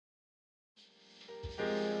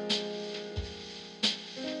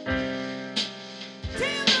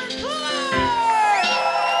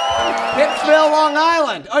Hicksville, Long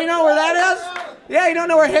Island. Oh, you know where that is? Yeah, you don't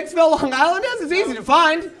know where Hicksville, Long Island is? It's easy to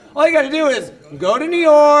find. All you got to do is go to New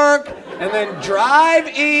York and then drive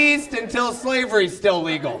east until slavery's still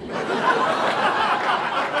legal.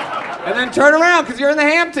 And then turn around because you're in the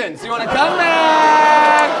Hamptons. You want to come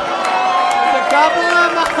back? Just a couple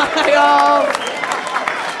of miles.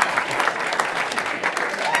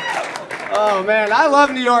 Oh man, I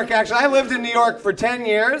love New York actually. I lived in New York for 10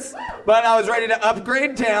 years, but I was ready to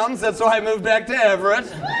upgrade towns. That's why I moved back to Everett.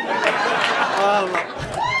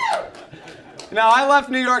 No, I left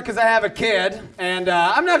New York because I have a kid, and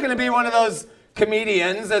I'm not going to be one of those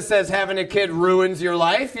comedians that says having a kid ruins your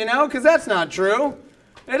life, you know, because that's not true.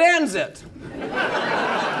 It ends it.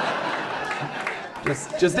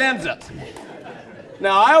 just ends it.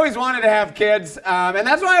 No, I always wanted to have kids, and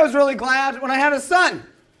that's why I was really glad when I had a son.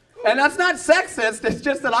 And that's not sexist, it's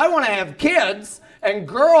just that I want to have kids, and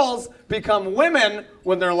girls become women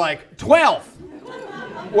when they're like 12.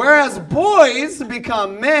 Whereas boys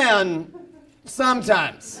become men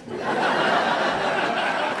sometimes.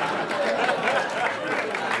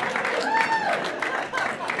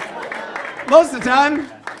 Most of the time,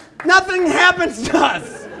 nothing happens to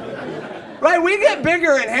us. Right? We get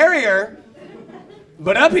bigger and hairier,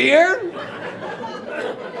 but up here, he's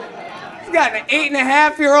got an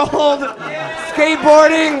 8.5-year-old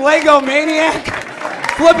skateboarding Lego maniac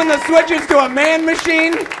flipping the switches to a man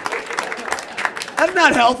machine. That's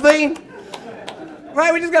not healthy.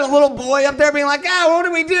 Right? We just got a little boy up there being like, what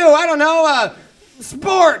do we do? I don't know,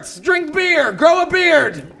 sports, drink beer, grow a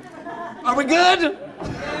beard. Are we good?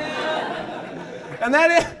 And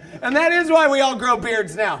that is why we all grow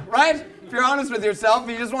beards now, right? If you're honest with yourself,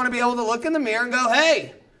 you just want to be able to look in the mirror and go,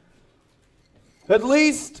 hey, at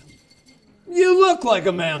least you look like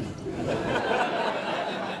a man.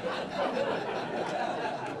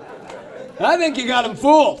 I think you got him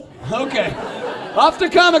fooled. Okay. Off to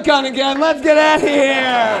Comic-Con again. Let's get out of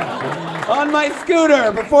here. On my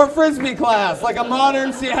scooter before Frisbee class, like a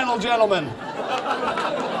modern Seattle gentleman.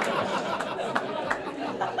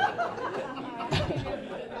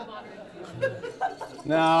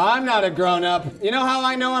 No, I'm not a grown-up. You know how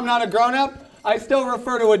I know I'm not a grown-up? I still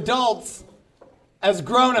refer to adults as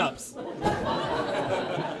grown-ups.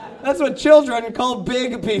 That's what children call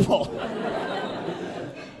big people.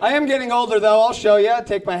 I am getting older, though. I'll show you.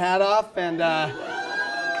 Take my hat off and,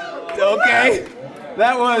 okay.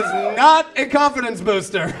 That was not a confidence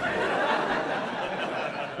booster.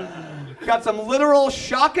 Got some literal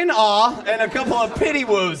shock and awe and a couple of pity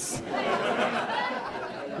woos.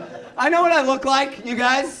 I know what I look like, you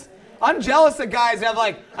guys. I'm jealous of guys that have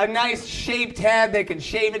like a nice shaped head, they can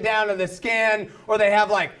shave it down to the skin, or they have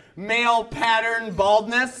like male pattern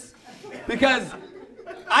baldness. Because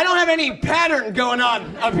I don't have any pattern going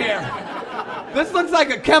on up here. This looks like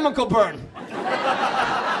a chemical burn.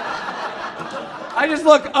 I just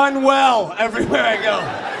look unwell everywhere I go.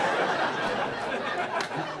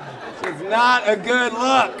 It's not a good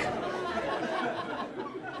look.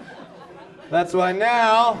 That's why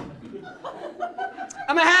now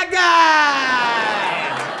I'm a hat guy!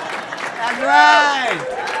 That's right!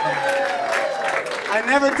 I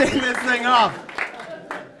never take this thing off.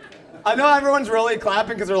 I know everyone's really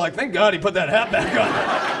clapping because they're like, thank God he put that hat back on.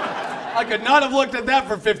 I could not have looked at that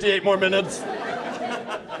for 58 more minutes.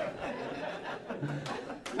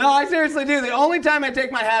 No, I seriously do. The only time I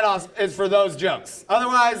take my hat off is for those jokes.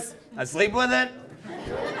 Otherwise, I sleep with it.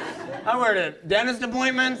 I wear it at dentist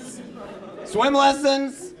appointments, swim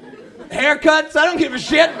lessons, haircuts. I don't give a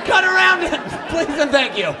shit. Cut around it. Please and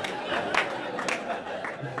thank you.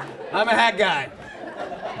 I'm a hat guy.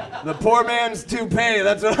 The poor man's toupee,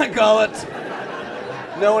 that's what I call it.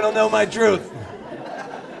 No one will know my truth.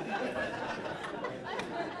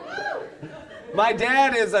 My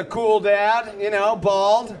dad is a cool dad, you know,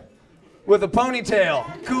 bald, with a ponytail.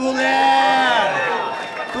 Cool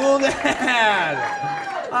dad. Cool dad.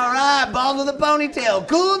 All right, bald with a ponytail.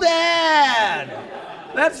 Cool dad.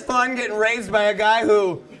 That's fun, getting raised by a guy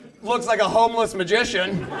who looks like a homeless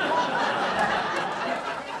magician.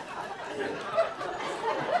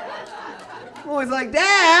 I'm always like,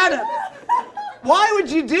 Dad, why would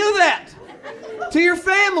you do that to your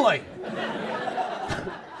family?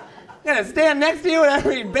 Gonna stand next to you at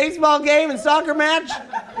every baseball game and soccer match?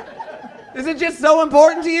 Is it just so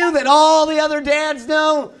important to you that all the other dads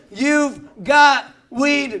know you've got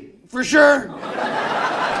weed for sure?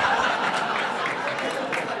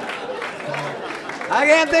 I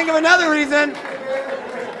can't think of another reason.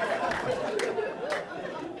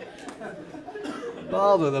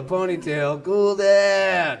 Bald with a ponytail, cool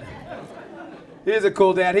dad. He's a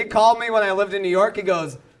cool dad. He called me when I lived in New York. He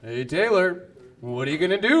goes, hey Taylor, what are you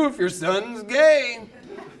gonna do if your son's gay?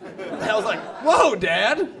 I was like, whoa,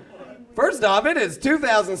 Dad. First off, it is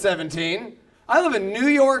 2017. I live in New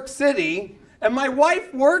York City, and my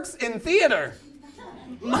wife works in theater.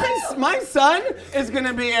 My son is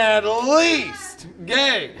gonna be at least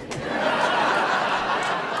gay.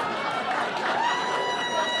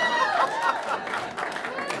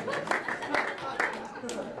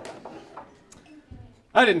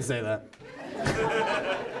 I didn't say that.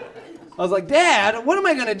 I was like, Dad, what am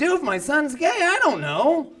I gonna do if my son's gay? I don't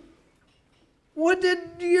know. What did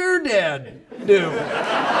your dad do?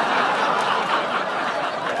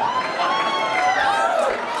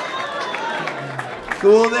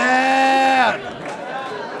 Cool Dad.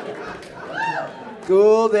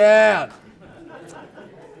 Cool Dad.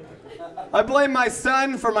 I blame my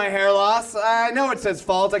son for my hair loss. I know it's his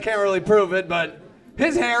fault. I can't really prove it, but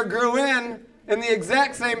his hair grew in the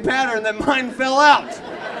exact same pattern that mine fell out.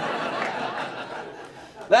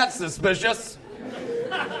 That's suspicious.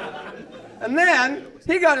 And then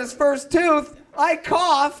he got his first tooth. I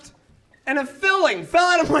coughed, and a filling fell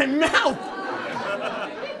out of my mouth.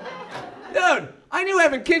 Dude, I knew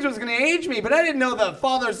having kids was gonna age me, but I didn't know the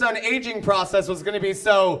father-son aging process was gonna be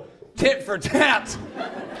so tit for tat.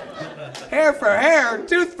 Hair for hair,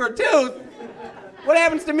 tooth for tooth. What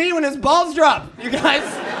happens to me when his balls drop, you guys?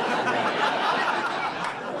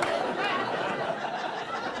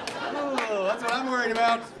 Oh, that's what I'm worried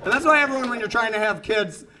about. And that's why everyone, when you're trying to have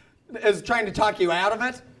kids, is trying to talk you out of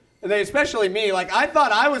it. And they, especially me, like I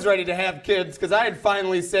thought I was ready to have kids because I had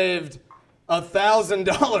finally saved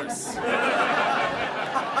 $1,000.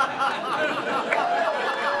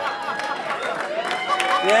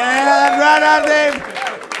 Yeah, that's right out there.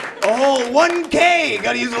 A whole 1K.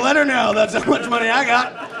 Gotta use a letter now. That's how much money I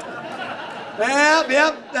got.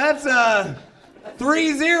 Yep. That's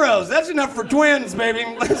 3 zeros. That's enough for twins, baby.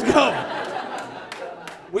 Let's go.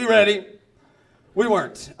 We ready? We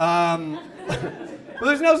weren't. But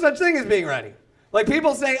there's no such thing as being ready. Like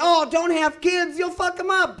people say, oh, don't have kids, you'll fuck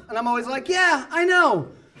them up. And I'm always like, yeah, I know.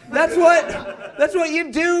 That's what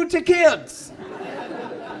you do to kids.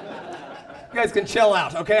 You guys can chill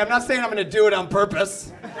out, okay? I'm not saying I'm gonna do it on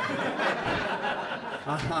purpose.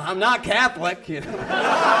 I'm not Catholic, you know.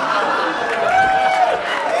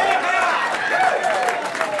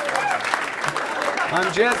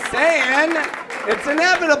 I'm just saying, it's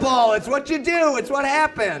inevitable. It's what you do. It's what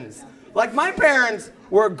happens. Like my parents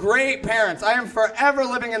were great parents. I am forever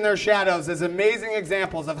living in their shadows as amazing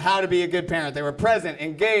examples of how to be a good parent. They were present,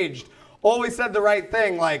 engaged, always said the right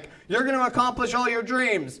thing, like, you're going to accomplish all your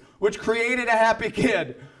dreams, which created a happy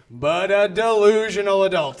kid, but a delusional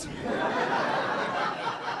adult.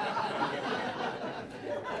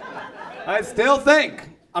 I still think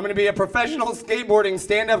I'm going to be a professional skateboarding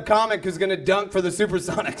stand-up comic who's going to dunk for the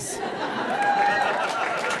Supersonics.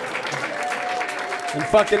 In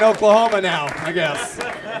fucking Oklahoma now, I guess.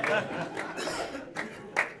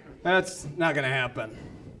 That's not gonna happen.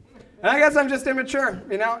 And I guess I'm just immature,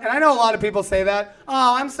 you know? And I know a lot of people say that.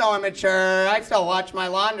 Oh, I'm so immature. I still watch my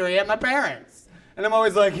laundry at my parents'. And I'm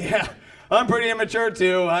always like, yeah, I'm pretty immature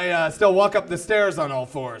too. I still walk up the stairs on all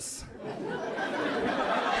fours.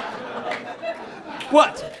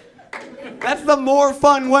 What? That's the more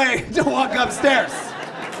fun way to walk upstairs.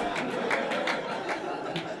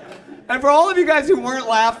 And for all of you guys who weren't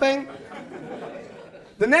laughing,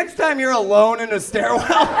 the next time you're alone in a stairwell,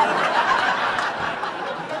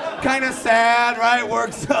 kind of sad, right?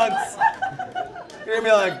 Work sucks. You're gonna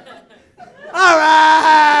be like, all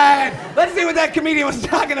right, let's see what that comedian was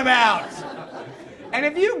talking about. And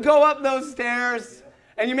if you go up those stairs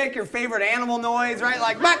and you make your favorite animal noise, right?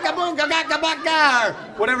 Like, baka boonka baka baka,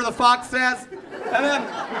 or whatever the fox says. And then,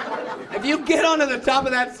 if you get onto the top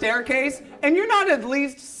of that staircase and you're not at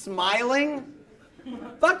least smiling,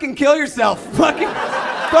 fucking kill yourself. Fucking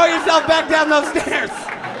throw yourself back down those stairs.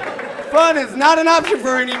 Fun is not an option for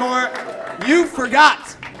her anymore. You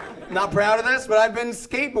forgot. Not proud of this, but I've been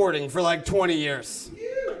skateboarding for like 20 years.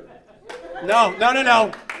 No.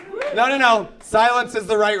 Silence is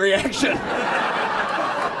the right reaction.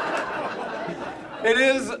 It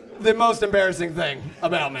is the most embarrassing thing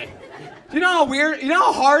about me. Do you know how weird, you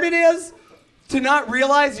know how hard it is to not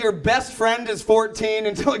realize your best friend is 14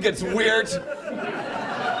 until it gets weird?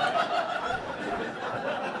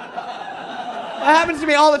 That happens to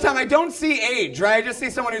me all the time. I don't see age, right? I just see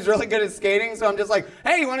someone who's really good at skating, so I'm just like,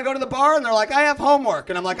 hey, you want to go to the bar? And they're like, I have homework.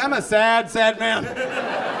 And I'm like, I'm a sad, sad man.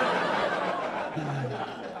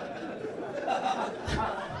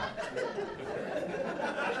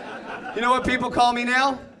 You know what people call me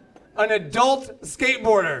now? An adult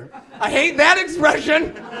skateboarder. I hate that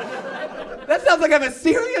expression. That sounds like I have a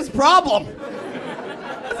serious problem.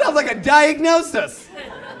 sounds like a diagnosis.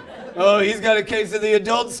 Oh, he's got a case of the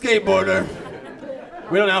adult skateboarder.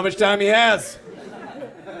 We don't know how much time he has.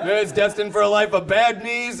 He's destined for a life of bad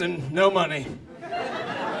knees and no money.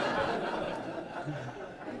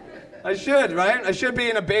 I should, right? I should be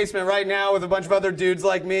in a basement right now with a bunch of other dudes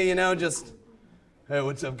like me, you know, just, hey,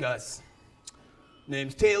 what's up, guys?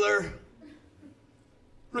 Name's Taylor.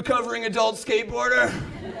 Recovering adult skateboarder.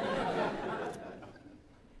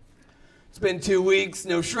 It's been 2 weeks,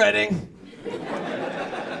 no shredding.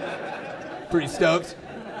 Pretty stoked.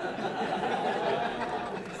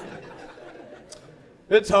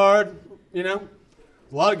 It's hard, you know.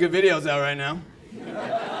 A lot of good videos out right now.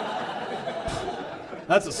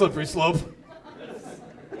 That's a slippery slope.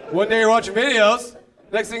 One day you're watching videos,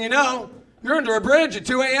 next thing you know, you're under a bridge at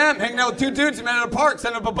 2 a.m. hanging out with two dudes who met at a park,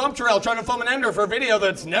 setting up a bump trail, trying to film an ender for a video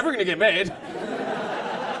that's never going to get made.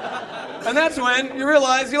 And that's when you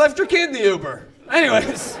realize you left your kid in the Uber.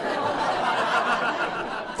 Anyways.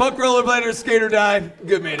 Fuck rollerbladers, skate or die.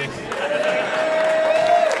 Good meeting.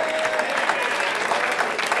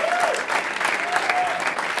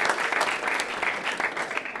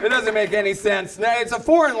 It doesn't make any sense. It's a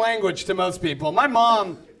foreign language to most people. My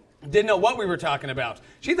mom didn't know what we were talking about.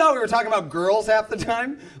 She thought we were talking about girls half the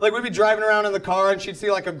time. Like, we'd be driving around in the car and she'd see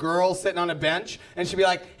like a girl sitting on a bench and she'd be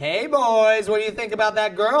like, hey boys, what do you think about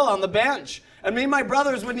that girl on the bench? And me and my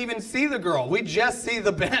brothers wouldn't even see the girl. We'd just see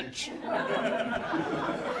the bench.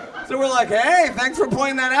 So we're like, hey, thanks for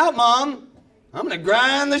pointing that out, Mom. I'm gonna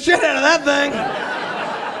grind the shit out of that thing.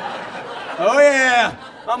 Oh yeah,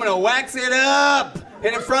 I'm gonna wax it up.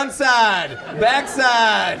 Hit it front side, back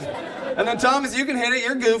side. And then Thomas, you can hit it,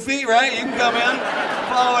 you're goofy, right? You can come in,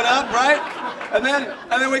 follow it up, right? And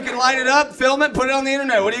then we can light it up, film it, put it on the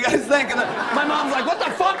internet. What do you guys think? And then my mom's like, what the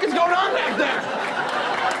fuck is going on back there?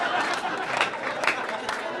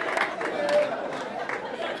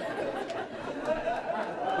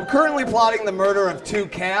 I'm currently plotting the murder of 2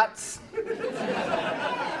 cats.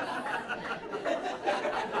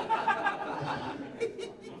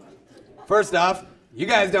 First off, you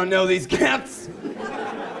guys don't know these cats.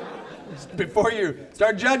 Just before you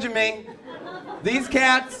start judging me, these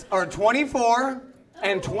cats are 24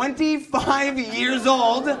 and 25 years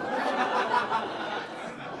old.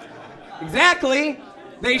 Exactly.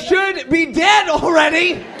 They should be dead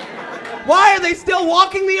already. Why are they still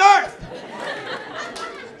walking the earth?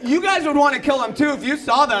 You guys would want to kill them too if you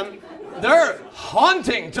saw them. They're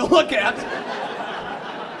haunting to look at.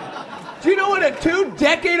 Do you know what a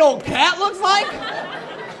 2-decade-old cat looks like?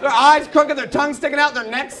 Their eyes crooked, their tongue sticking out, their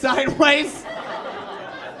neck sideways.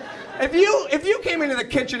 If you came into the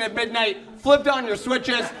kitchen at midnight, flipped on your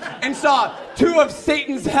switches, and saw 2 of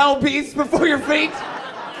Satan's hell beasts before your feet,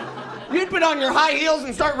 you'd put on your high heels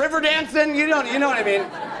and start river dancing. You know what I mean.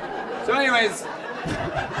 So anyways,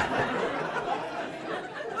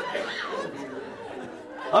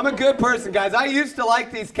 I'm a good person, guys. I used to like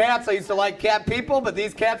these cats. I used to like cat people, but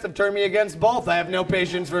these cats have turned me against both. I have no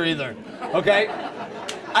patience for either, okay?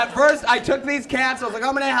 At first, I took these cats. I was like,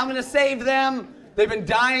 I'm gonna save them. They've been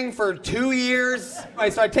dying for 2 years.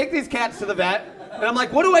 Right, so I take these cats to the vet, and I'm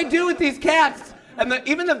like, what do I do with these cats? And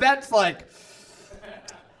even the vet's like,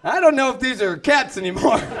 I don't know if these are cats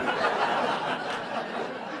anymore.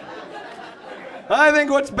 I think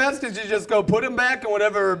what's best is you just go put them back in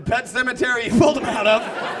whatever pet cemetery you pulled them out of.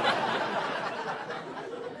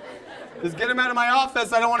 Just get them out of my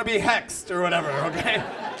office. I don't want to be hexed or whatever, okay?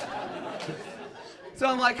 So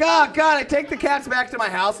I'm like, oh, God, I take the cats back to my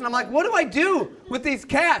house, and I'm like, what do I do with these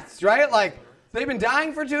cats, right? Like, they've been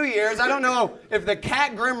dying for 2 years. I don't know if the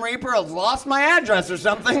cat Grim Reaper has lost my address or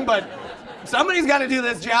something, but somebody's got to do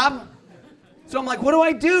this job. So I'm like, what do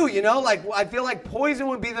I do? You know, like, I feel like poison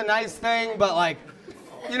would be the nice thing, but like,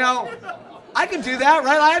 you know, I could do that,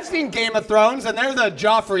 right? I've seen Game of Thrones, and they're the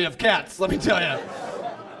Joffrey of cats, let me tell you.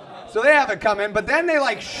 So they have it coming, but then they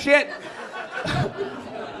like shit.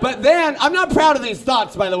 But then, I'm not proud of these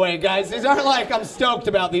thoughts, by the way, guys. These aren't like I'm stoked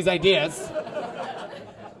about these ideas.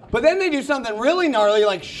 But then they do something really gnarly,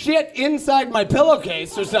 like shit inside my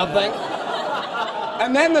pillowcase or something.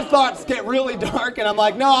 And then the thoughts get really dark, and I'm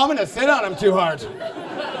like, no, I'm gonna sit on him too hard.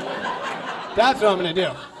 That's what I'm gonna do.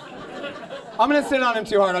 I'm gonna sit on him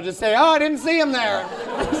too hard. I'll just say, oh, I didn't see him there.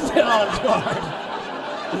 Sit on him too hard.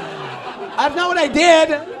 That's not what I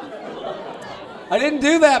did. I didn't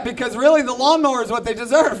do that because really the lawnmower is what they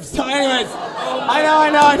deserve. So anyways, I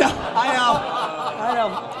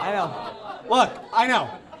know. Look, I know.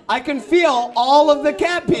 I can feel all of the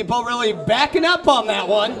cat people really backing up on that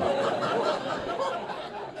one.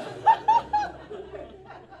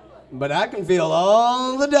 But I can feel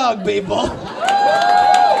all the dog people.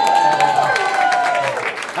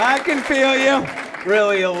 I can feel you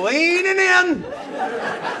really leaning in.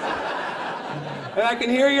 And I can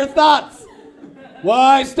hear your thoughts.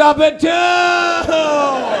 Why stop at 2?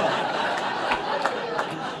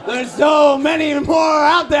 There's so many more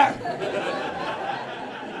out there.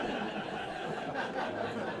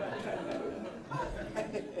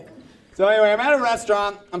 So anyway, I'm at a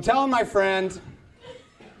restaurant. I'm telling my friend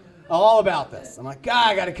all about this. I'm like, God,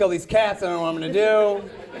 I gotta kill these cats. I don't know what I'm gonna do.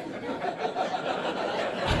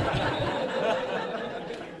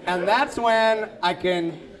 And that's when I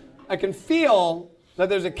can feel that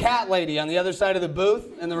there's a cat lady on the other side of the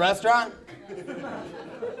booth in the restaurant.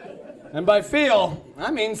 And by feel,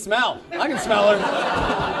 I mean smell. I can smell her.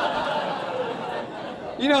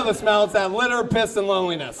 You know the smell, it's that litter, piss, and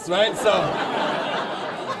loneliness, right? So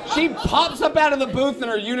she pops up out of the booth in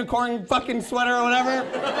her unicorn fucking sweater or whatever,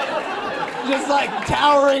 just like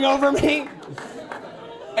towering over me.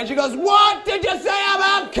 And she goes, "What did you say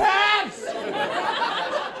about cats?"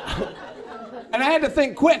 And I had to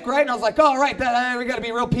think quick, right? And I was like, "Oh, right, we gotta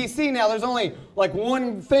be real PC now. There's only like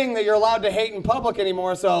one thing that you're allowed to hate in public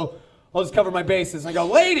anymore, so I'll just cover my bases." And I go,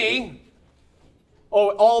 "Lady."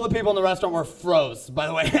 Oh, all the people in the restaurant were froze, by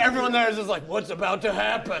the way. Everyone there is just like, "What's about to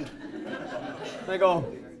happen?" And I go,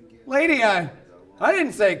 "Lady, I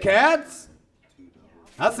didn't say cats.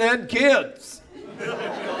 I said kids."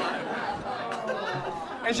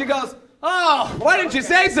 And she goes, "Oh, why didn't you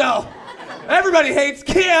say so? Everybody hates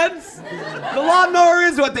kids. The lawnmower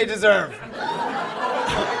is what they deserve."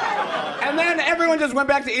 And then everyone just went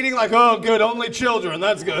back to eating like, "Oh, good, only children.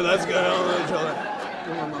 That's good, only children."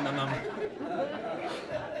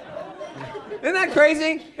 Isn't that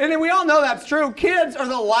crazy? And we all know that's true. Kids are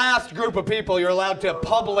the last group of people you're allowed to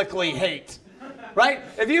publicly hate, right?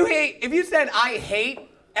 If you said, "I hate,"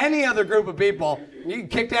 any other group of people, you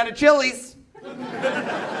get kicked out of Chili's.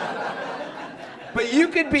 But you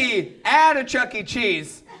could be at a Chuck E.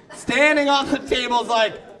 Cheese, standing on the tables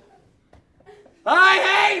like, "I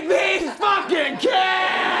hate these fucking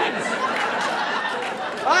kids!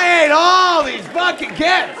 I hate all these fucking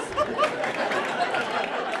kids!"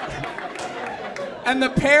 And the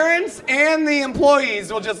parents and the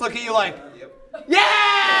employees will just look at you like, "Yeah!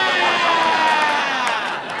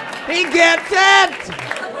 He gets it!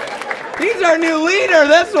 He's our new leader,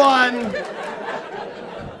 this one!"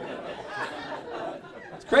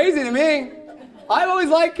 It's crazy to me. I've always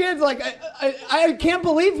liked kids. Like, I can't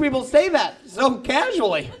believe people say that so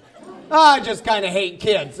casually. "Oh, I just kind of hate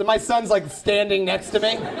kids." And my son's like standing next to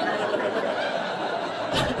me.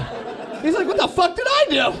 He's like, "What the fuck did I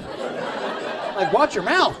do?" Like, watch your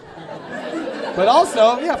mouth. But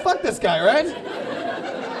also, yeah, fuck this guy, right?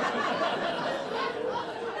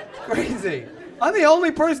 It's crazy. I'm the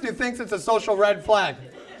only person who thinks it's a social red flag.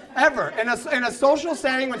 Ever. In a social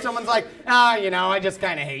setting when someone's like, "Ah, I just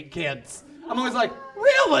kind of hate kids." I'm always like,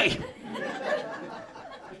 "Really?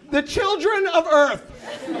 The children of Earth."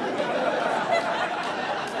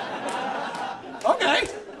 Okay.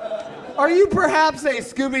 Are you perhaps a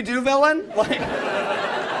Scooby-Doo villain? Like,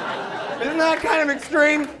 isn't that kind of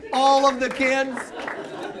extreme? All of the kids.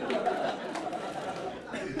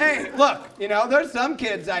 Hey, look, there's some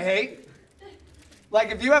kids I hate.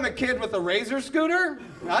 Like, if you have a kid with a razor scooter,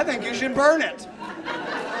 I think you should burn it.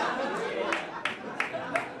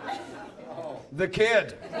 The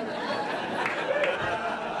kid.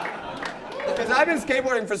 Because I've been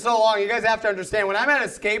skateboarding for so long, you guys have to understand, when I'm at a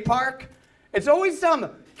skate park, it's always some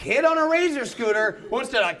kid on a razor scooter who wants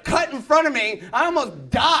to cut in front of me. I almost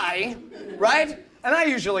die, right? And I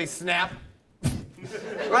usually snap.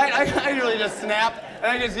 Right? I usually just snap, and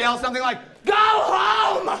I just yell something like, "Go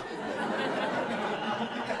home!"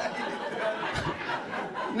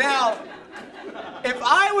 Now, if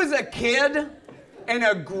I was a kid and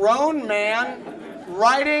a grown man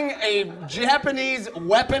riding a Japanese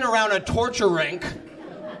weapon around a torture rink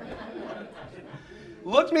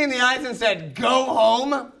looked me in the eyes and said, "Go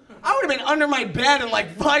home," I would have been under my bed in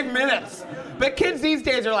like 5 minutes. But kids these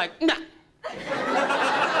days are like, "Nah."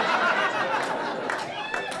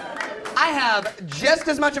 I have just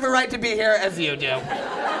as much of a right to be here as you do.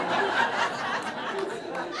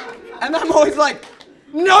 And I'm always like,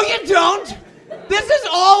 "No, you don't. This is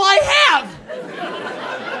all I have."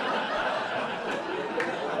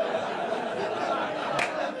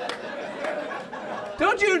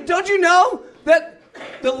 Don't you know that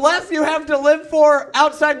the less you have to live for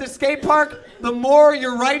outside the skate park, the more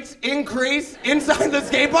your rights increase inside the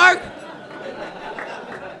skate park?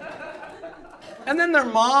 And then their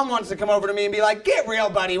mom wants to come over to me and be like, "Get real,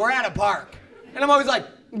 buddy, we're at a park." And I'm always like,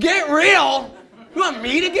 "Get real? You want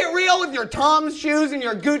me to get real with your Tom's shoes and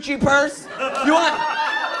your Gucci purse? You want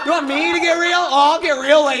You want me to get real? Oh, I'll get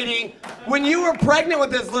real, lady. When you were pregnant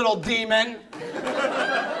with this little demon,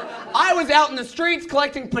 I was out in the streets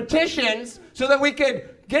collecting petitions so that we could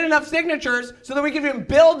get enough signatures so that we could even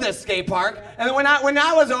build this skate park. And then when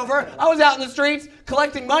I was over, I was out in the streets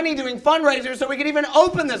collecting money, doing fundraisers so we could even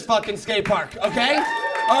open this fucking skate park, okay?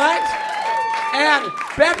 All right? And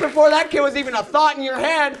back before that kid was even a thought in your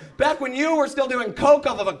head, back when you were still doing coke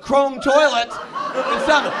off of a chrome toilet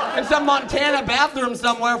in some Montana bathroom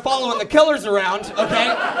somewhere following the killers around,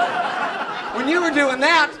 okay? When you were doing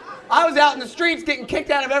that, I was out in the streets getting kicked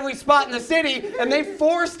out of every spot in the city, and they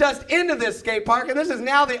forced us into this skate park, and this is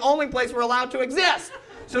now the only place we're allowed to exist.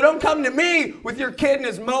 So don't come to me with your kid in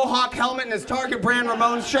his Mohawk helmet and his Target brand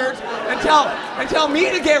Ramones shirt and tell me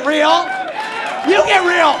to get real. You get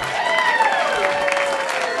real.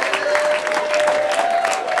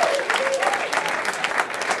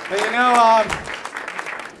 And you know, I'm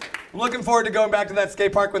looking forward to going back to that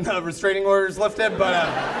skate park when the restraining order is lifted, but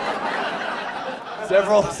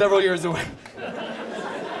several years away.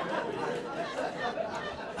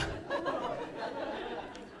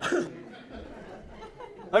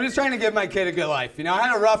 I'm just trying to give my kid a good life. You know, I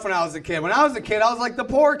had it rough when I was a kid. When I was a kid, I was like the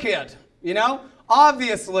poor kid, you know?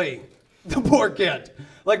 Obviously, the poor kid.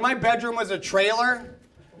 Like, my bedroom was a trailer.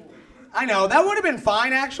 I know, that would have been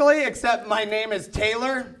fine, actually, except my name is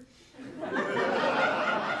Taylor.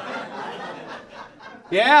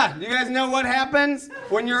 Yeah, you guys know what happens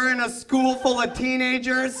when you're in a school full of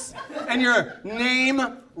teenagers and your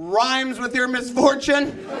name rhymes with your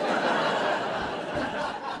misfortune?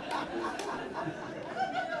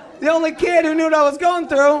 The only kid who knew what I was going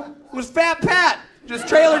through was Fat Pat. Just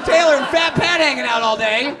Trailer Taylor and Fat Pat hanging out all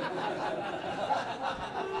day.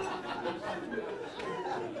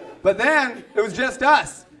 But then it was just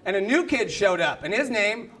us, and a new kid showed up, and his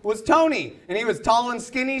name was Tony, and he was tall and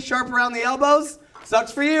skinny, sharp around the elbows.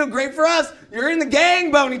 Sucks for you, great for us. You're in the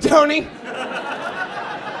gang, Bony Tony.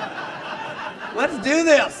 Let's do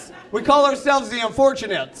this. We call ourselves the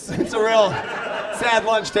Unfortunates. It's a real sad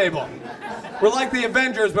lunch table. We're like the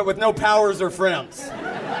Avengers, but with no powers or friends.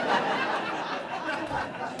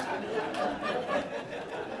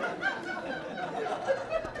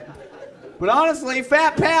 But honestly,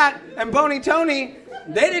 Fat Pat and Bony Tony,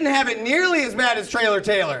 they didn't have it nearly as bad as Trailer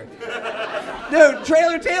Taylor. Dude,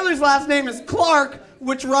 Trailer Taylor's last name is Clark,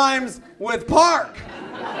 which rhymes with park.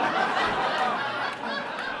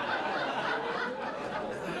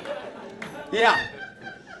 Yeah.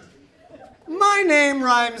 My name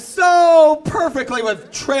rhymes so perfectly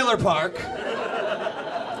with trailer park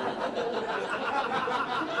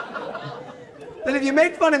that if you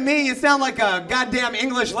make fun of me, you sound like a goddamn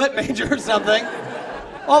English lit major or something.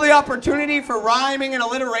 All the opportunity for rhyming and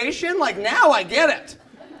alliteration, like now I get it.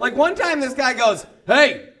 Like one time this guy goes,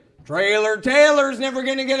 "Hey, Trailer Taylor's never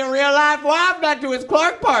gonna get a real life wife back to his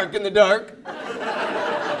Clark Park in the dark."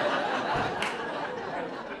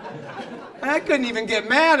 And I couldn't even get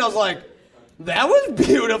mad. I was like, that was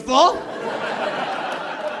beautiful.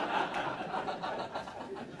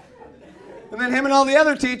 And then him and all the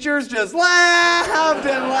other teachers just laughed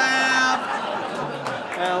and laughed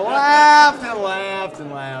and laughed and laughed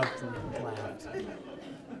and laughed and laughed.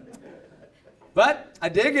 But I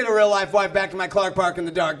did get a real life wife back to my Clark Park in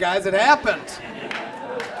the dark, guys. It happened.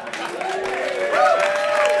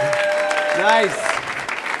 Nice.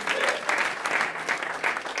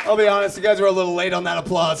 I'll be honest, you guys were a little late on that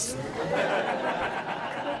applause.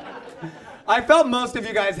 I felt most of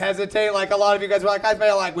you guys hesitate, like a lot of you guys were like, I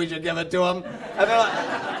feel like we should give it to him. And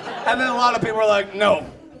then a lot of people were like, no.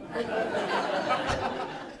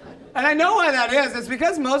 And I know why that is. It's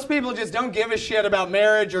because most people just don't give a shit about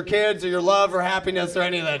marriage or kids or your love or happiness or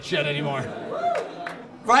any of that shit anymore.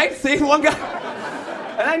 Right? See, one guy.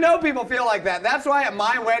 And I know people feel like that. That's why at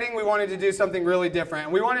my wedding we wanted to do something really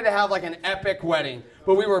different. We wanted to have like an epic wedding,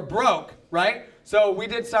 but we were broke, right? So we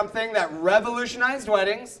did something that revolutionized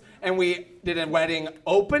weddings, and we did a wedding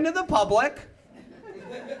open to the public,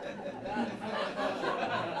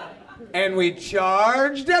 and we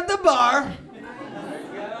charged at the bar.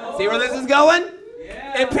 See where this is going?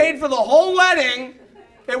 It paid for the whole wedding.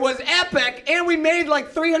 It was epic, and we made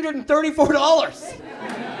like $334.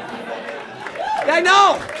 I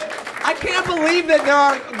know. I can't believe that there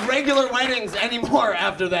are regular weddings anymore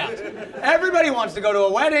after that. Everybody wants to go to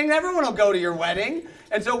a wedding. Everyone will go to your wedding.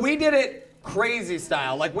 And so we did it crazy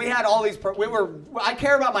style. Like we had all these, I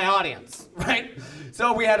care about my audience, right?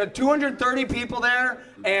 So we had 230 people there,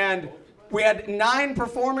 and we had 9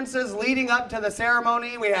 performances leading up to the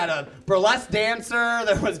ceremony. We had a burlesque dancer,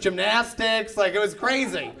 there was gymnastics, like it was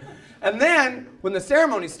crazy. And then when the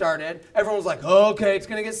ceremony started, everyone was like, okay, it's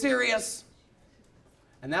gonna get serious.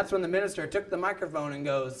 And that's when the minister took the microphone and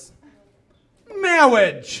goes,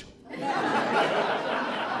 marriage.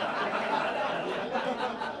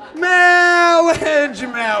 Marriage,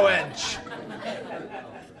 marriage.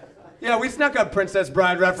 Yeah, we snuck a Princess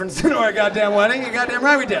Bride reference into our goddamn wedding. You goddamn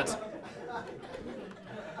right we did.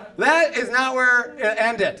 That is not where it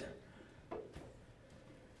ended.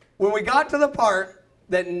 When we got to the part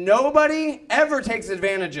that nobody ever takes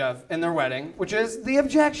advantage of in their wedding, which is the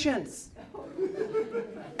objections.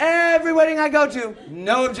 Every wedding I go to,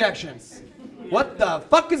 no objections. What the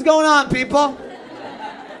fuck is going on, people?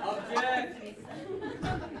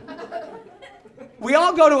 We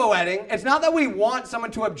all go to a wedding. It's not that we want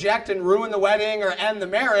someone to object and ruin the wedding or end the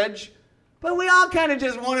marriage, but we all kind of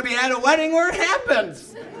just want to be at a wedding where it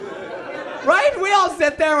happens. Right? We all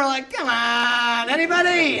sit there and we're like, come on,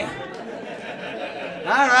 anybody?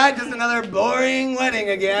 All right, just another boring wedding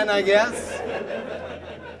again, I guess.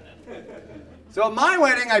 So at my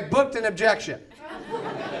wedding, I booked an objection.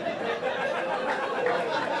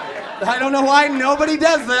 I don't know why nobody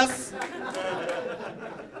does this.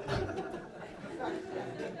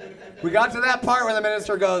 We got to that part where the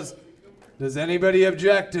minister goes, does anybody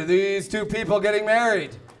object to these two people getting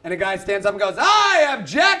married? And a guy stands up and goes, I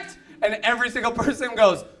object! And every single person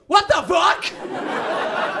goes, what the fuck?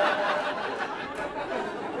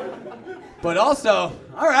 But also,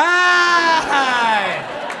 all right,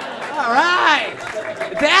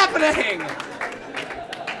 it's happening.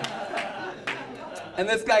 And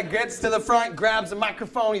this guy gets to the front, grabs a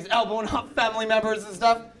microphone, he's elbowing up family members and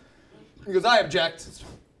stuff. He goes, I object.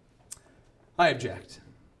 I object.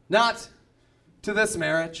 Not to this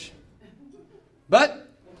marriage, but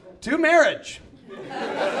to marriage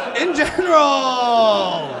in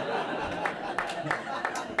general.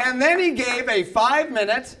 And then he gave a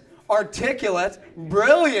 5-minute, articulate,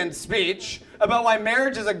 brilliant speech about why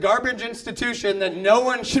marriage is a garbage institution that no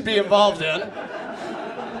one should be involved in.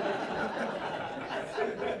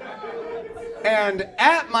 And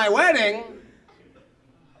at my wedding,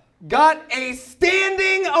 got a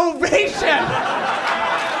standing ovation.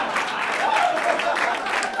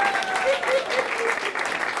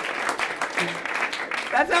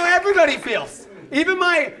 That's how everybody feels. Even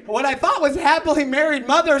what I thought was happily married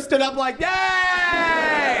mother stood up like,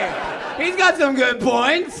 yay! He's got some good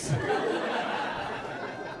points.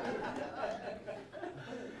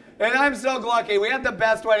 And I'm so lucky. We had the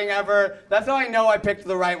best wedding ever. That's how I know I picked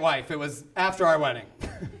the right wife. It was after our wedding.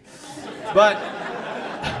 But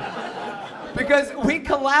because we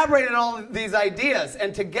collaborated on all these ideas,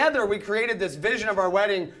 and together we created this vision of our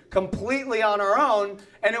wedding completely on our own,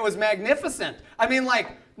 and it was magnificent. I mean,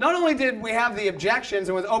 like, not only did we have the objections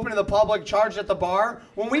and was open to the public, charged at the bar,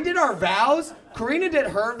 when we did our vows, Karina did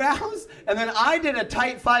her vows, and then I did a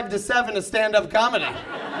tight 5 to 7 of stand-up comedy.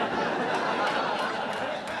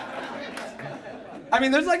 I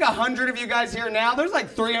mean, there's like 100 of you guys here now. There's like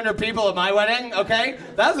 300 people at my wedding, okay?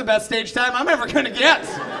 That was the best stage time I'm ever gonna get.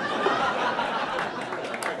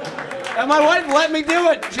 And my wife let me do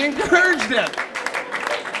it. She encouraged it.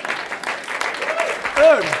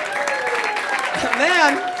 Dude. And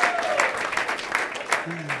then,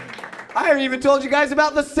 I even told you guys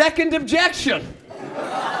about the second objection.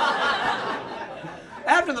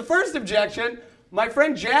 After the first objection, my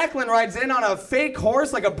friend Jacqueline rides in on a fake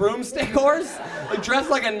horse, like a broomstick horse, like dressed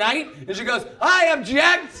like a knight, and she goes, I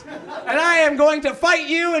object, and I am going to fight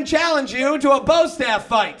you and challenge you to a bow staff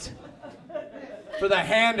fight for the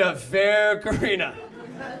hand of fair Karina.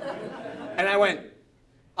 And I went,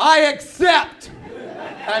 I accept.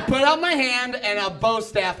 And I put out my hand, and a bow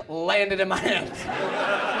staff landed in my hand.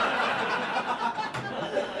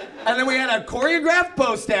 And then we had a choreographed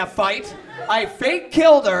bow staff fight. I fake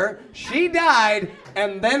killed her, she died,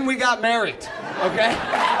 and then we got married, okay?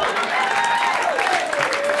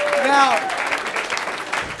 Now,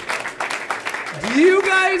 do you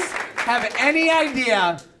guys have any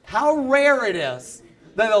idea how rare it is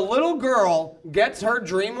that a little girl gets her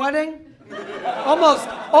dream wedding?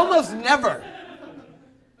 Almost never.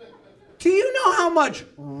 Do you know how much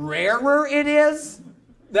rarer it is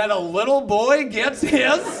that a little boy gets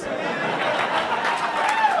his?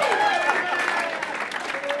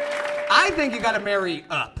 I think you gotta marry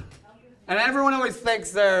up. And everyone always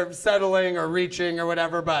thinks they're settling or reaching or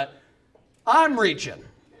whatever, but I'm reaching.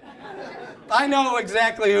 I know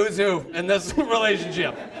exactly who's who in this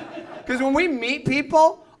relationship. Because when we meet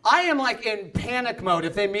people, I am like in panic mode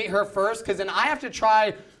if they meet her first, because then I have to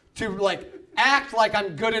try to like act like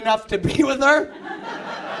I'm good enough to be with her.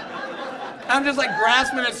 I'm just like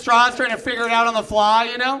grasping at straws trying to figure it out on the fly,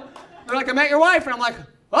 you know? They're like, I met your wife, and I'm like,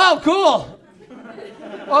 oh, cool.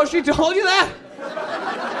 Oh, she told you that?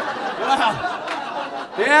 Wow.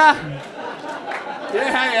 Yeah.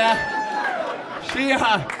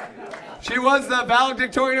 She was the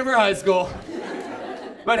valedictorian of her high school.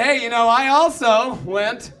 But hey, you know, I also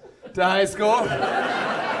went to high school.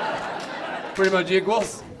 Pretty much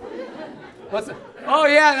equals. What's it? Oh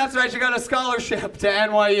yeah, that's right, she got a scholarship to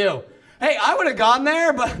NYU. Hey, I would have gone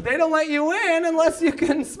there, but they don't let you in unless you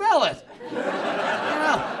can spell it.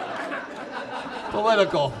 Yeah.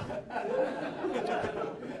 Political.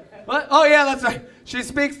 What? Oh yeah, that's right. She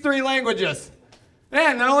speaks 3 languages.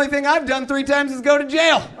 Man, the only thing I've done 3 times is go to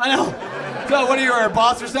jail. I know. So what are you, her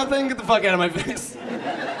boss or something? Get the fuck out of my face.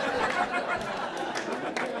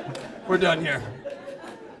 We're done here.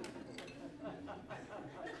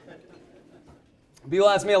 People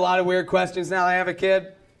ask me a lot of weird questions now that I have a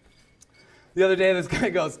kid. The other day this guy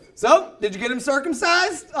goes, so, did you get him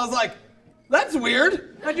circumcised? I was like, that's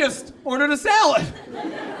weird. I just ordered a salad.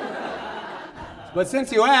 But since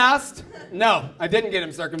you asked, no, I didn't get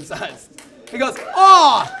him circumcised. He goes,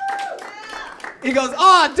 oh! He goes,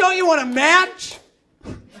 oh, don't you want a match?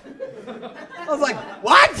 I was like,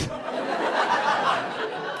 what?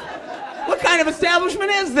 What kind of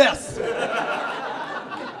establishment is this?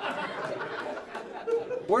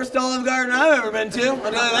 Worst Olive Garden I've ever been to, I'll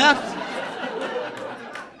tell you that.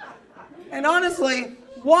 And honestly,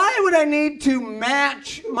 why would I need to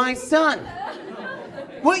match my son?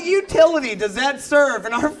 What utility does that serve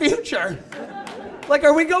in our future? Like,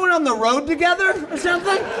 are we going on the road together or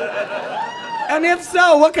something? And if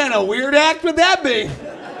so, what kind of weird act would that be?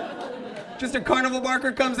 Just a carnival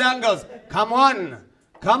barker comes out and goes, come one,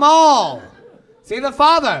 come all. See the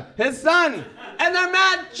father, his son, and they're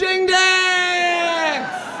matching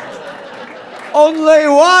dicks! Only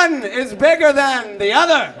one is bigger than the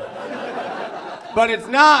other. But it's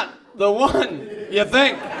not the one you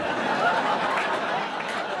think.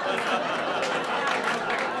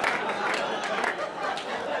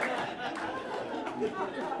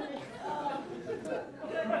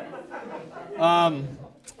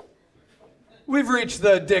 We've reached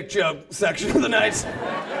the dick joke section of the night.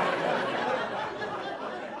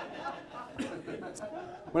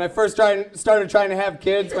 When I first started trying to have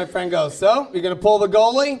kids, my friend goes, so, you gonna pull the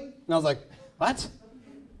goalie? And I was like, what?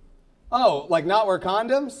 Oh, like not wear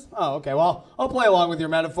condoms? Oh, okay, well, I'll play along with your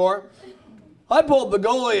metaphor. I pulled the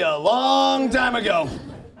goalie a long time ago,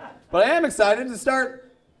 but I am excited to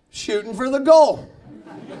start shooting for the goal.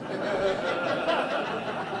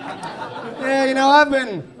 Yeah, you know, I've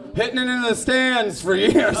been hitting it into the stands for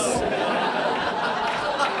years.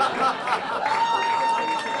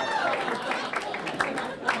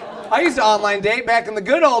 I used to online date back in the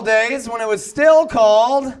good old days when it was still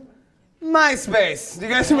called MySpace. Do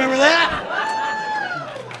you guys remember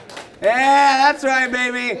that? Yeah, that's right,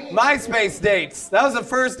 baby. MySpace dates. That was the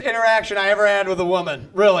first interaction I ever had with a woman,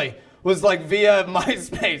 really, was like via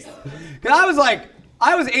MySpace. Because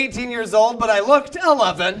I was 18 years old, but I looked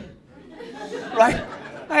 11, right?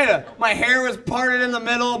 My hair was parted in the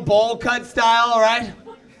middle, bowl cut style, right?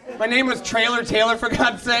 My name was Trailer Taylor, for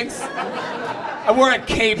God's sakes. I wore a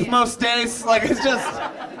cape most days, like it's just...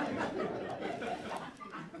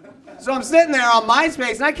 So I'm sitting there on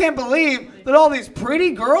MySpace, and I can't believe that all these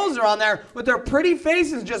pretty girls are on there with their pretty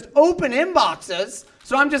faces, just open inboxes.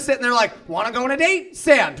 So I'm just sitting there like, wanna go on a date?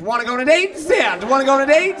 Send. Wanna go on a date? Send. Wanna go on a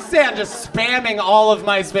date? Send. Just spamming all of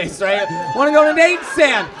MySpace, right? Wanna go on a date?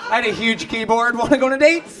 Send. I had a huge keyboard. Wanna go on a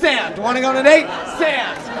date? Send. Wanna go on a date?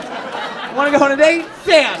 Send. Wanna go on a date?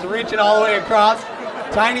 Send. Reaching all the way across.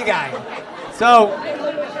 Tiny guy. So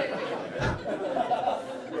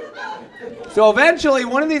eventually,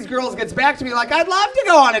 one of these girls gets back to me like, I'd love to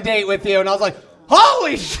go on a date with you. And I was like,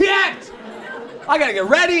 holy shit! I gotta get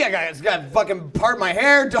ready. I gotta fucking part my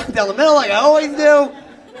hair down the middle like I always do.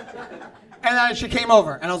 And then she came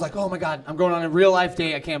over, and I was like, oh my God, I'm going on a real life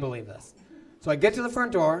date. I can't believe this. So I get to the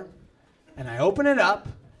front door, and I open it up,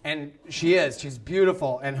 and she's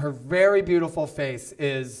beautiful. And her very beautiful face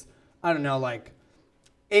is, I don't know, like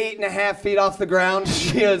 8.5 feet off the ground.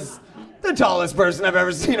 She is the tallest person I've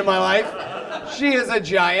ever seen in my life. She is a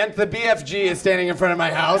giant. The BFG is standing in front of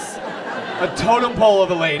my house. A totem pole of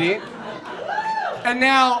a lady. And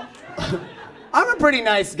now, I'm a pretty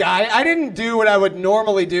nice guy. I didn't do what I would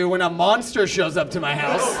normally do when a monster shows up to my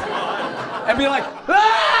house. And be like,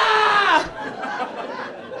 ah!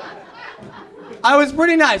 I was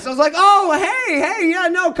pretty nice. I was like, oh, hey, yeah,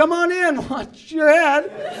 no, come on in. Watch your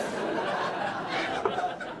head.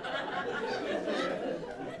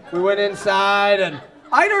 We went inside, and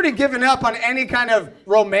I'd already given up on any kind of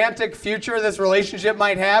romantic future this relationship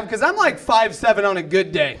might have, because I'm like 5'7" on a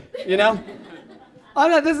good day, you know?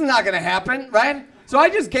 This is not going to happen, right? So I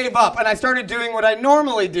just gave up, and I started doing what I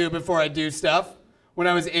normally do before I do stuff, when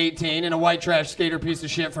I was 18 in a white trash skater piece of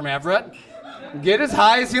shit from Everett. Get as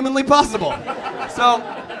high as humanly possible. So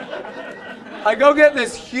I go get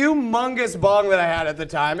this humongous bong that I had at the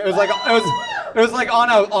time. It was like on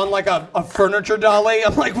a furniture dolly.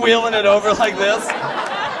 I'm like wheeling it over like this.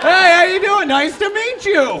 Hey, how you doing? Nice to meet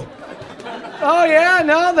you. Oh yeah,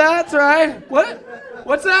 no, that's right. What?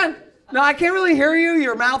 What's that? No, I can't really hear you.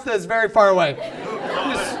 Your mouth is very far away.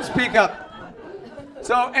 Just speak up.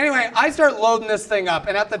 So anyway, I start loading this thing up,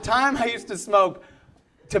 and at the time I used to smoke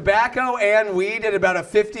tobacco and weed at about a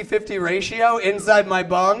 50-50 ratio inside my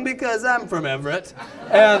bong because I'm from Everett.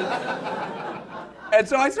 And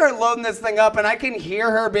so I start loading this thing up, and I can hear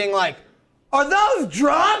her being like, "Are those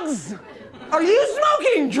drugs? Are you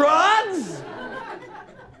smoking drugs?"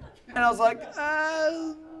 And I was like,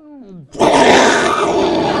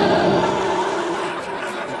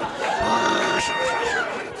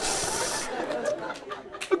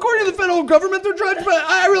 According to the federal government, they're drugs, but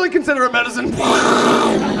I really consider it medicine.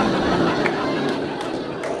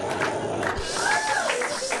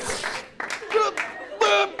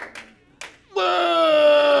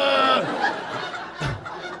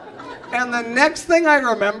 And the next thing I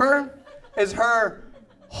remember is her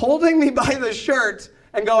holding me by the shirt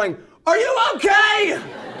and going, "Are you okay?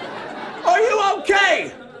 Are you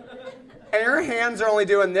okay?" And her hands are only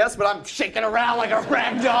doing this, but I'm shaking around like a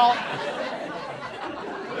rag doll.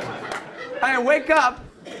 I wake up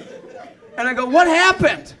and I go, "What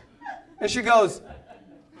happened?" And she goes,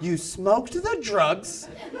 "You smoked the drugs."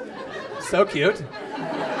 So cute.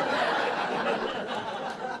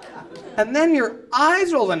 And then your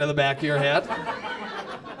eyes rolled into the back of your head.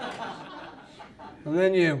 And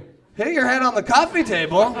then you hit your head on the coffee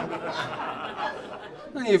table.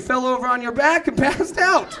 And you fell over on your back and passed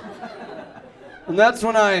out. And that's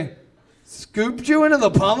when I scooped you into the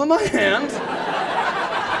palm of my hand,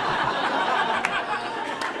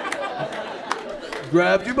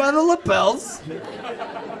 grabbed you by the lapels,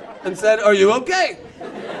 and said, "Are you okay?"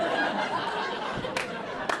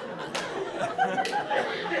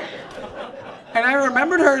 And I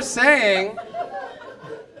remembered her saying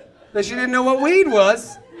that she didn't know what weed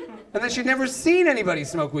was and that she'd never seen anybody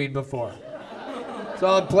smoke weed before. So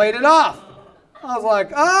I played it off. I was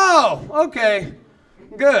like, "Oh, okay,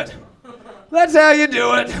 good. That's how you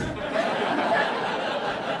do it.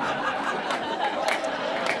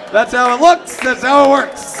 That's how it looks, that's how it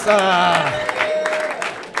works.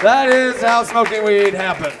 That is how smoking weed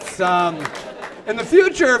happens." In the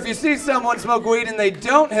future, if you see someone smoke weed and they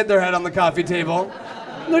don't hit their head on the coffee table,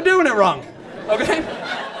 they're doing it wrong, okay?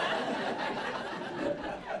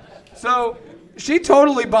 So she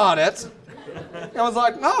totally bought it. I was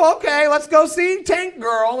like, "Oh, okay, let's go see Tank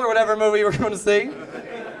Girl," or whatever movie we're going to see.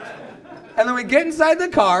 And then we get inside the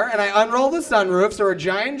car, and I unroll the sunroof so a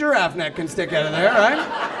giant giraffe neck can stick out of there, right?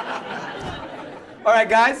 All right,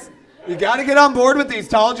 guys, you got to get on board with these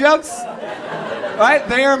tall jokes. Right?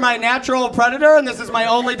 They are my natural predator, and this is my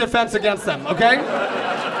only defense against them, okay?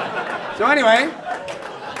 So anyway,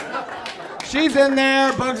 she's in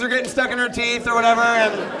there, bugs are getting stuck in her teeth or whatever,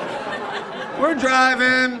 and we're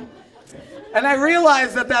driving. And I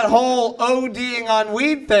realized that whole ODing on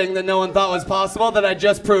weed thing that no one thought was possible, that I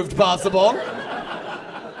just proved possible,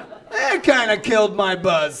 it kind of killed my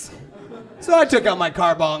buzz. So I took out my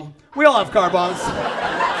car bong. We all have car bongs.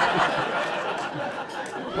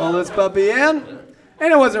 Pull this puppy in.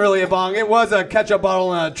 And it wasn't really a bong. It was a ketchup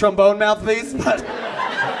bottle and a trombone mouthpiece, but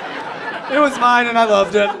it was mine and I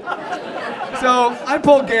loved it. So I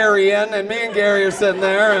pulled Gary in, and me and Gary are sitting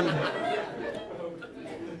there, and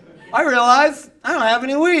I realize I don't have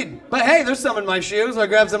any weed. But hey, there's some in my shoes, so I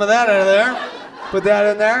grabbed some of that out of there, put that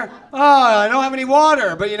in there. Oh, I don't have any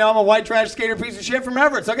water, but you know, I'm a white trash skater piece of shit from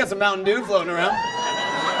Everett, so I got some Mountain Dew floating around.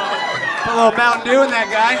 Put a little Mountain Dew in that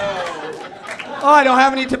guy. Oh, I don't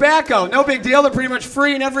have any tobacco. No big deal. They're pretty much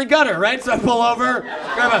free in every gutter, right? So I pull over,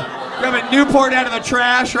 grab a Newport out of the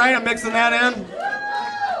trash, right? I'm mixing that in.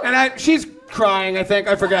 And she's crying, I think.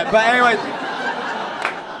 I forget. But anyway,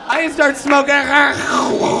 I start smoking.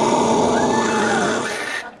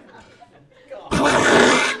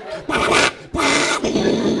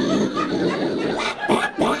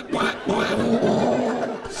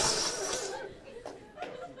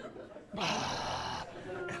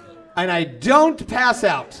 And I don't pass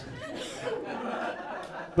out.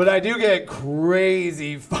 But I do get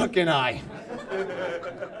crazy fucking high.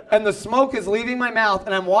 And the smoke is leaving my mouth,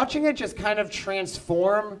 and I'm watching it just kind of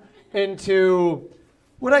transform into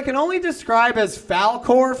what I can only describe as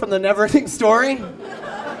Falcor from the Neverending Story.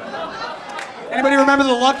 Anybody remember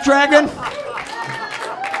the Luck Dragon?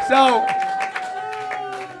 So,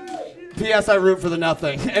 P.S. I root for the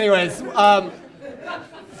nothing. Anyways,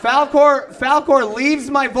 Falcor leaves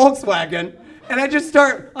my Volkswagen, and I just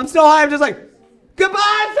start, I'm so high, I'm just like,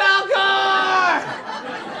 goodbye, Falcor!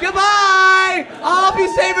 Goodbye! I'll help you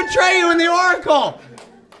save and betray you in the Oracle.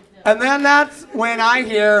 And then that's when I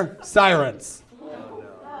hear sirens.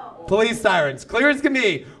 Police sirens, clear as can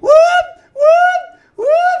be. Whoop, whoop, whoop.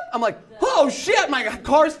 I'm like, oh shit, my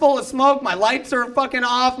car's full of smoke, my lights are fucking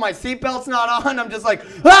off, my seatbelt's not on. I'm just like,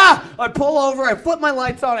 ah! I pull over, I flip my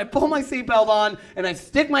lights on, I pull my seatbelt on, and I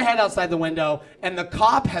stick my head outside the window, and the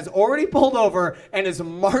cop has already pulled over and is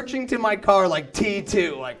marching to my car like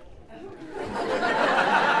T2, like.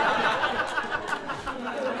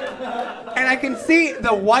 And I can see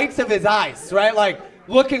the whites of his eyes, right? Like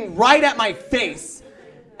looking right at my face.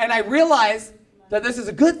 And I realize that this is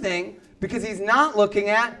a good thing because he's not looking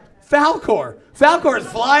at Falcor. Falcor's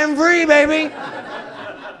flying free, baby.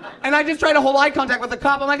 And I just try to hold eye contact with the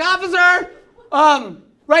cop. I'm like, officer,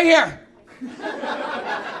 right here.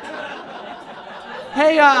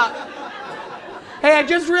 Hey, I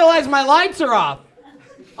just realized my lights are off.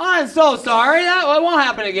 I'm so sorry, that won't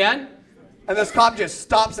happen again. And this cop just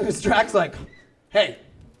stops in his tracks like, hey,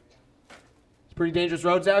 it's pretty dangerous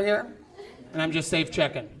roads out here, and I'm just safe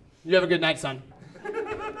checking. You have a good night, son.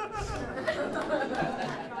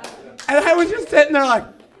 And I was just sitting there like,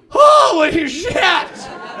 holy shit!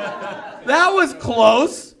 That was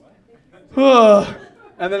close.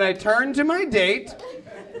 And then I turned to my date,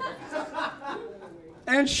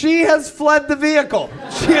 and she has fled the vehicle.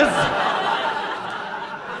 She is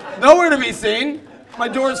nowhere to be seen. My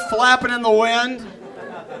door's flapping in the wind.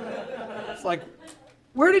 It's like,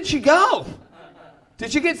 where did she go?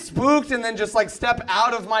 Did she get spooked and then just like step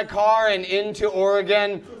out of my car and into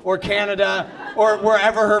Oregon or Canada or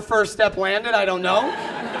wherever her first step landed? I don't know.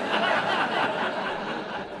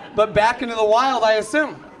 But back into the wild, I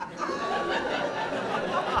assume.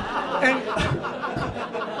 And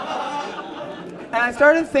I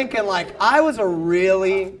started thinking like, I was a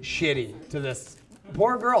really shitty to this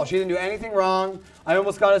poor girl. She didn't do anything wrong. I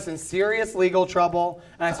almost got us in serious legal trouble,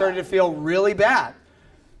 and I started to feel really bad.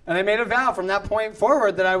 And I made a vow from that point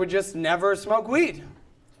forward that I would just never smoke weed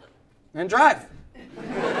and drive.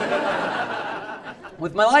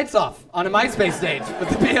 With my lights off on a MySpace date with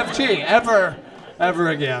the BFG ever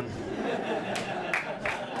again.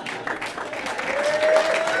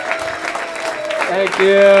 Thank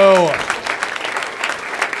you.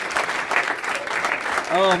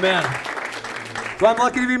 Oh, man. So I'm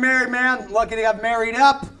lucky to be married, man. I'm lucky to get married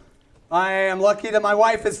up. I am lucky that my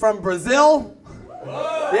wife is from Brazil.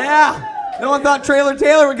 Whoa. Yeah. No one thought Trailer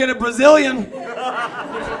Taylor would get a Brazilian.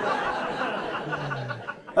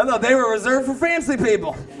 I thought they were reserved for fancy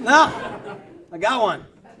people. No, I got one.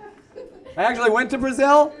 I actually went to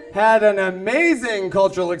Brazil, had an amazing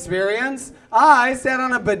cultural experience. I sat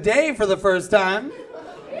on a bidet for the first time.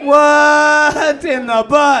 What in the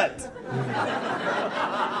butt?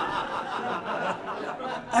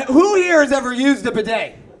 Who here has ever used a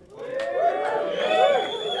bidet?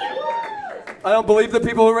 I don't believe the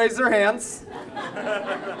people who raised their hands.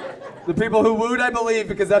 The people who wooed, I believe,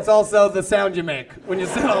 because that's also the sound you make when you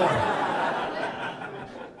sit on one.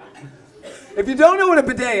 If you don't know what a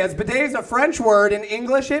bidet is a French word. In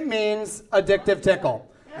English, it means addictive tickle.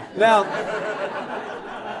 Now,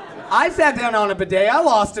 I sat down on a bidet. I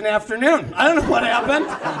lost an afternoon. I don't know what happened.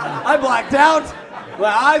 I blacked out. My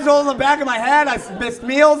eyes rolled in the back of my head. I missed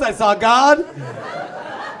meals. I saw God.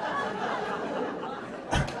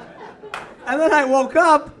 And then I woke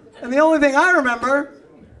up, and the only thing I remember,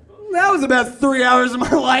 that was the best 3 hours of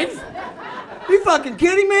my life. Are you fucking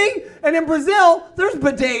kidding me? And in Brazil, there's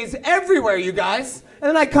bidets everywhere, you guys. And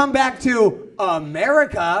then I come back to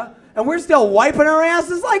America, and we're still wiping our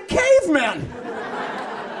asses like cavemen.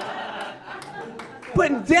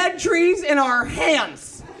 Putting dead trees in our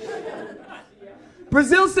hands.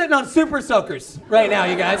 Brazil's sitting on super soakers right now,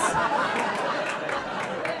 you guys.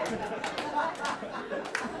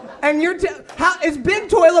 And is big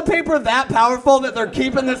toilet paper that powerful that they're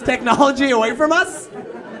keeping this technology away from us?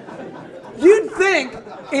 You'd think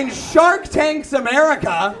in Shark Tank's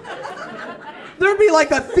America, there'd be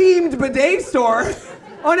like a themed bidet store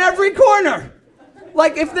on every corner.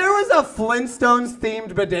 Like if there was a Flintstones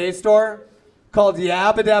themed bidet store called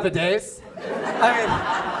Yabba Dabba Days, I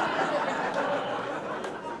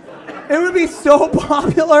mean, it would be so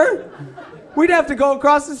popular. We'd have to go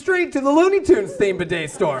across the street to the Looney Tunes themed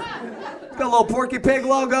bidet store. It's got a little Porky Pig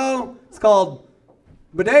logo. It's called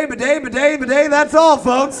Bidet, Bidet, Bidet, Bidet. That's all,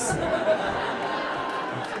 folks.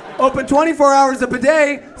 Open 24 hours a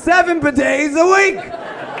bidet, 7 bidets a week.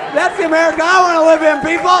 That's the America I want to live in,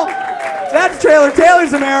 people. That's Trailer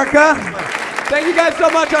Taylor's America. Thank you guys so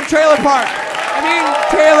much on Trailer Park. I mean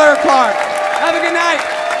Taylor Clark. Have a good night.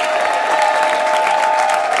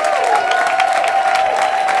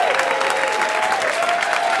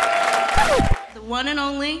 The one and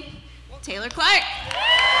only Taylor Clark.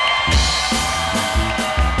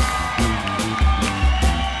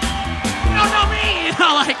 You don't know me, you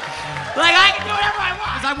know, like I can do whatever I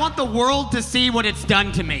want. Because I want the world to see what it's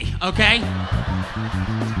done to me, okay?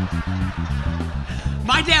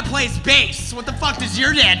 My dad plays bass. What the fuck does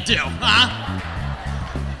your dad do, huh?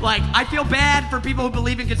 Like, I feel bad for people who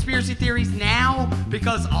believe in conspiracy theories now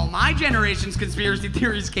because all my generation's conspiracy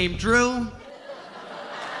theories came true.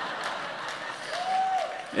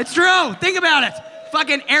 It's true. Think about it.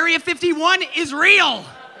 Fucking Area 51 is real.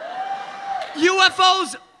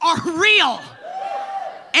 UFOs are real.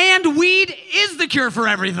 And weed is the cure for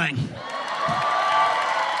everything.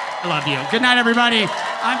 I love you. Good night, everybody.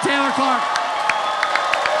 I'm Taylor Clark.